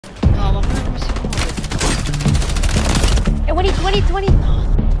One hit. No.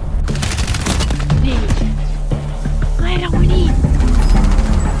 Ma era un hit.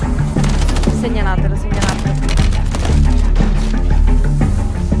 Segnalatelo.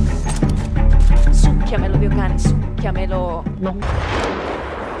 Succhiamelo, Dio cane, succhiamelo. No.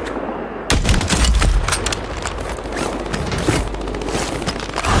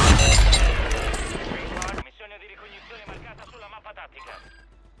 Missione di ricognizione marcata sulla mappa tattica.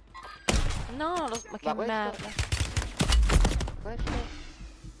 No, ma che merda. Questo?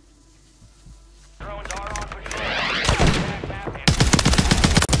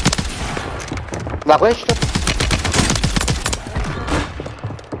 Ma questo?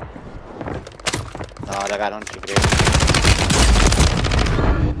 No raga, non ci credo.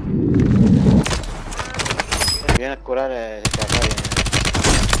 Vieni a curare se fare.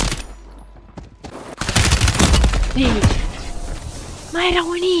 Ma era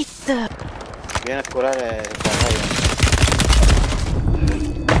un hit! Vieni a curare se fare.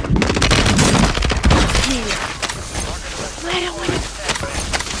 Ma era un hit!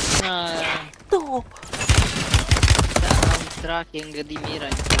 No! Un tracking di mira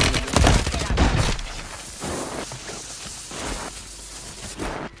in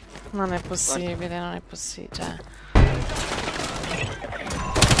Non è possibile, non è possibile, cioè.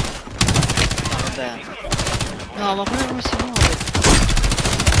 vabbè. No, ma come si muove?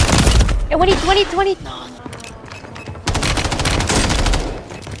 È one hit! No. One hit.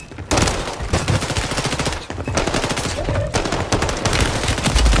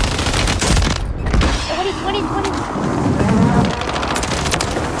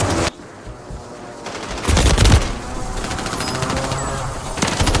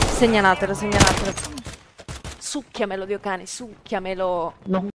 Segnalatelo. Succhiamelo, Dio cane, succhiamelo.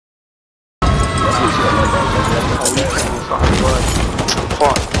 No.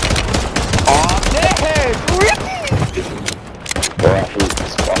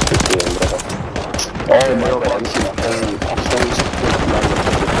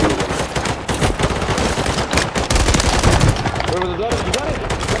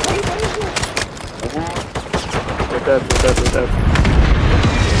 We're dead.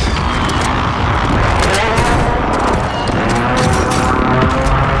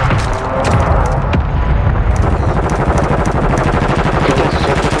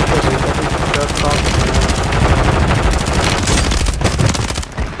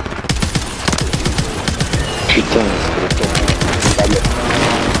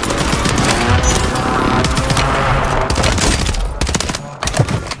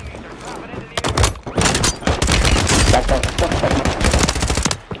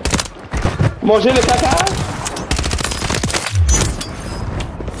 Mangez le caca.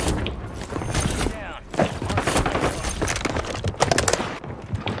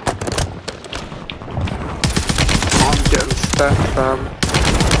 I'm getting stacked, fam.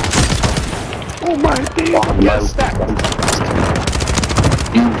 Oh my dear, I'm getting stacked.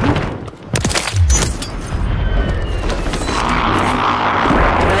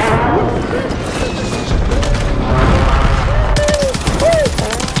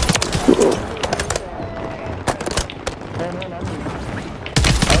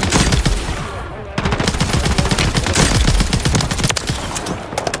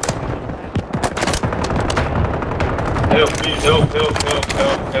 Help, please, help.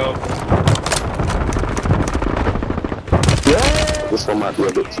 This one might be a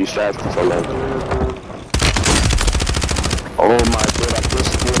bit too shy for so long. Oh my god, I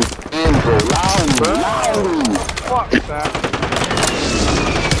just screamed in, bro. Loud. Fuck that.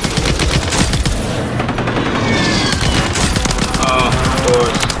 Of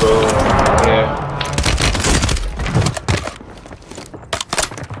course, bro. Yeah.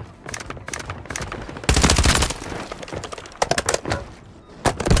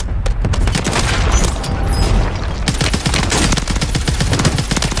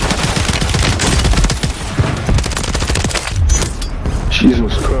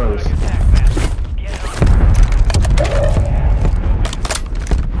 Jesus Christ.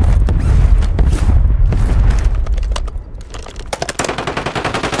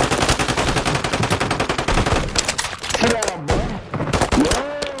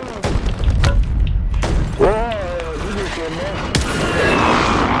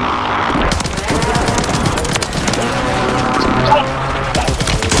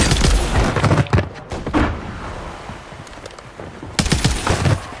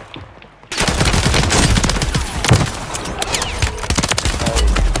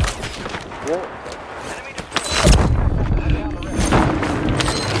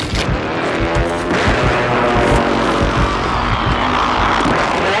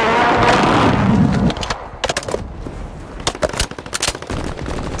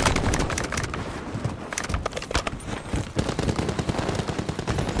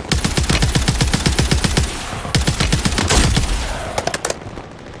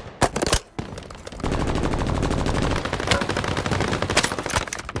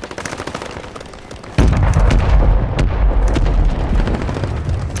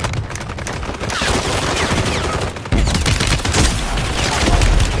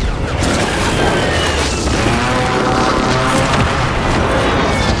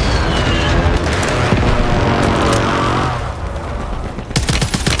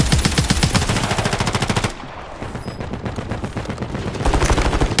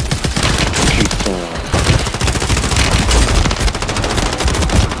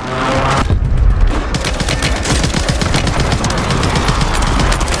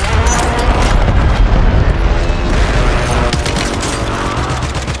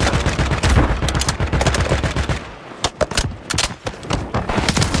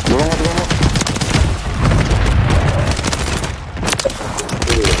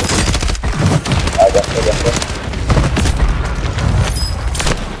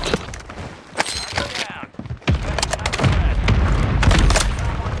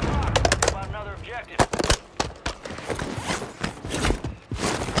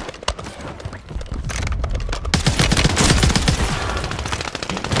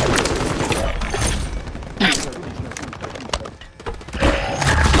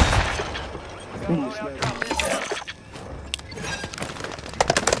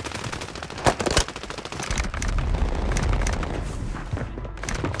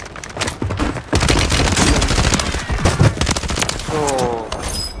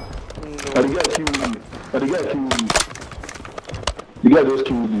 The guy just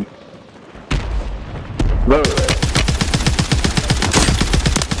killed me. No.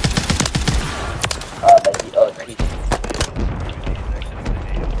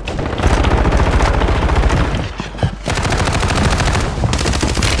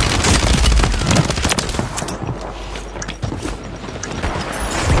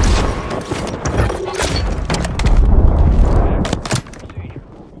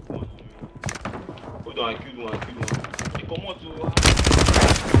 Et comment tu vois?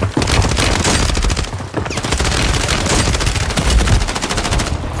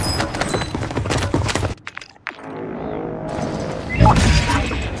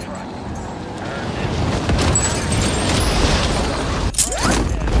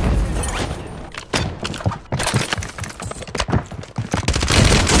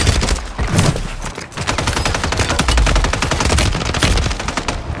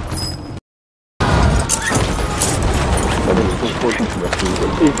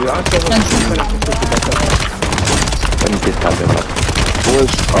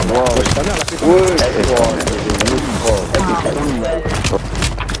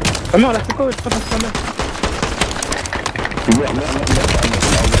 Ah non, elle a fait quoi? Je pas dans sa main.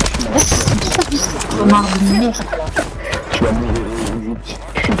 Tu vas mourir vite.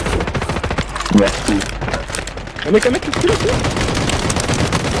 Merci. Un mec qui tue là-dessus.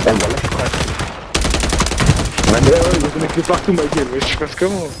 Oh voilà, je craque. Ouais, il y a des mecs de partout, ma gueule, mais je fasse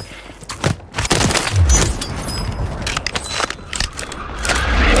comment?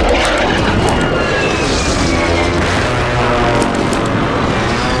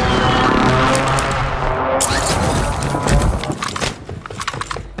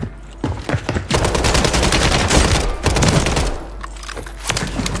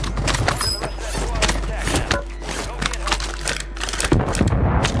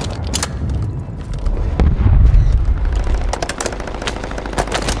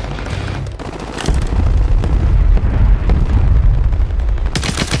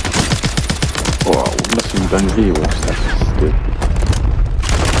 Dinguerie, ouais, ça, c'était...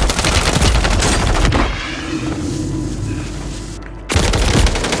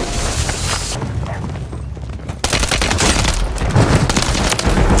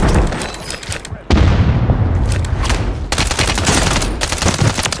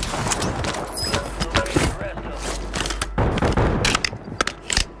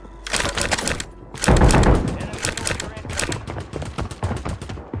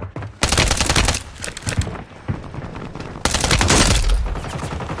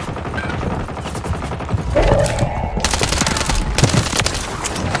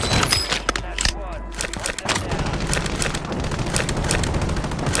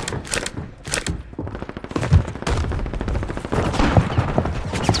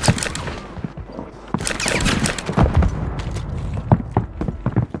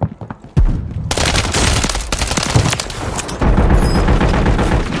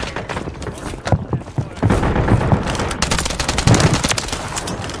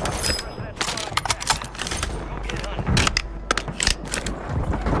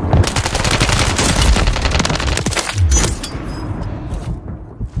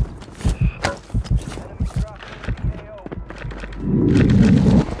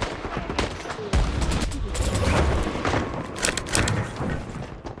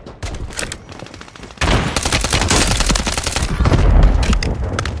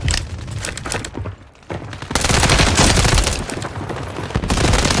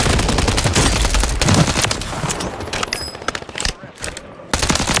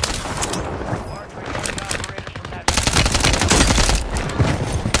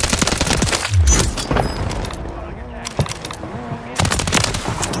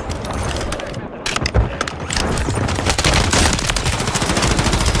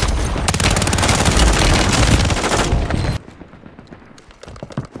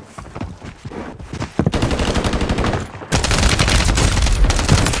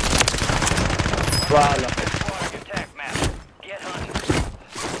 Voilà.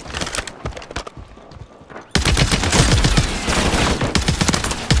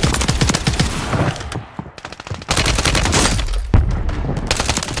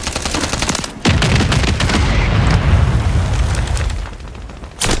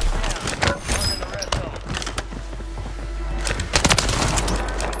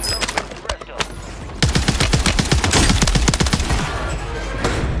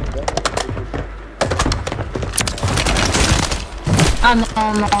 Ah non,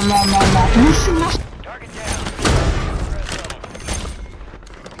 non, non, non, non. Laissez-moi.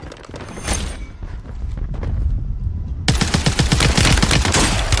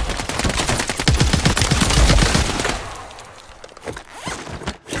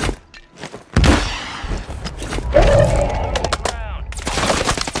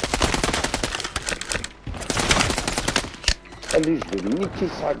 Allez, je vais niquer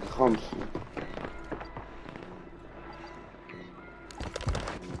sa grande.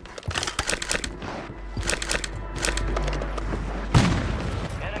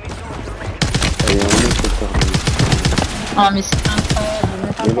 Allez, on est sur ça. Ah, mais c'est incroyable,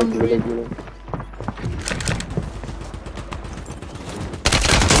 même pas comme jouer.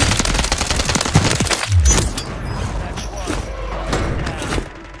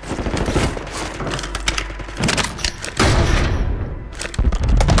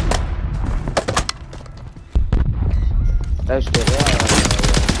 Là, je te vois.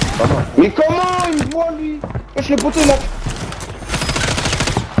 Mais comment il me voit lui? Wesh, le poteau là.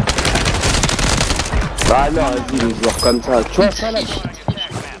 Ah non, vas-y, les joueurs comme ça. Tu vois ça là?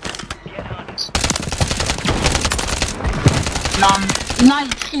 Non, non,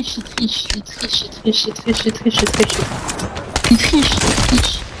 il triche. Il triche.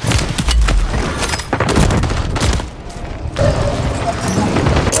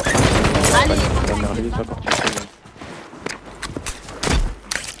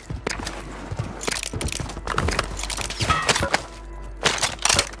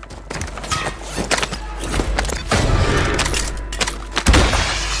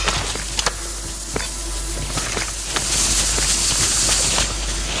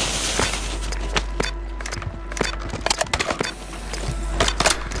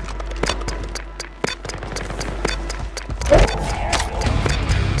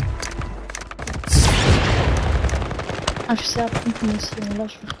 Allez, ah, je sais après comment c'est, là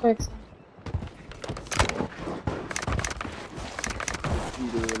je fais quoi avec ça?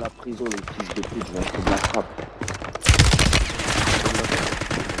 La prison, le fils de pute, je vais acheter de la frappe.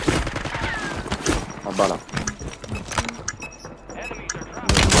 Ah bah là.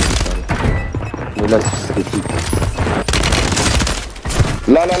 Mais là, c'est des trucs.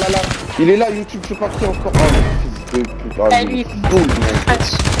 Là. Il est là, YouTube, je sais pas qui encore. Oh, le fils de pute. Ah, lui, Là,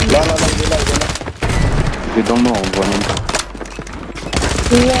 il est là. Il est dans le noir, on voit même pas.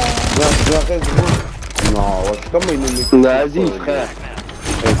 Je reste gros. Non, ouais, comment il est mis. Vas-y, frère.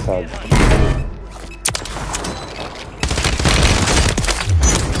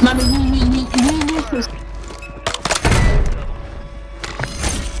 Non mais lui,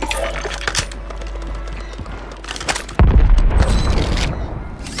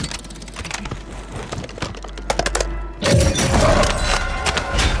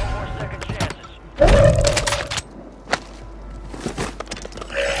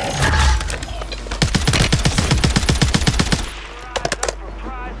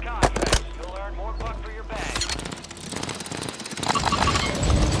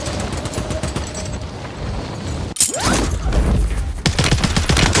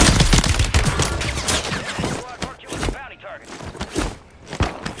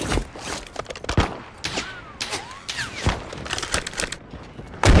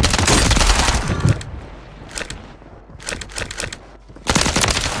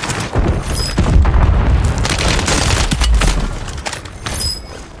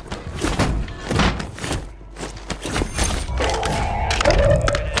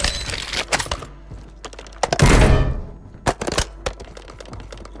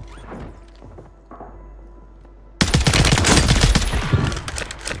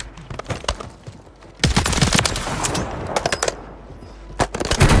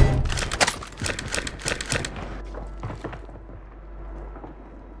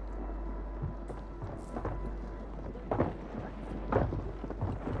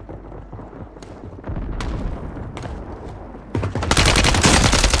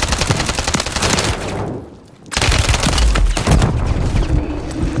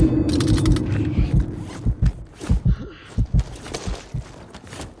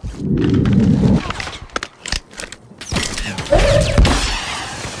 Là.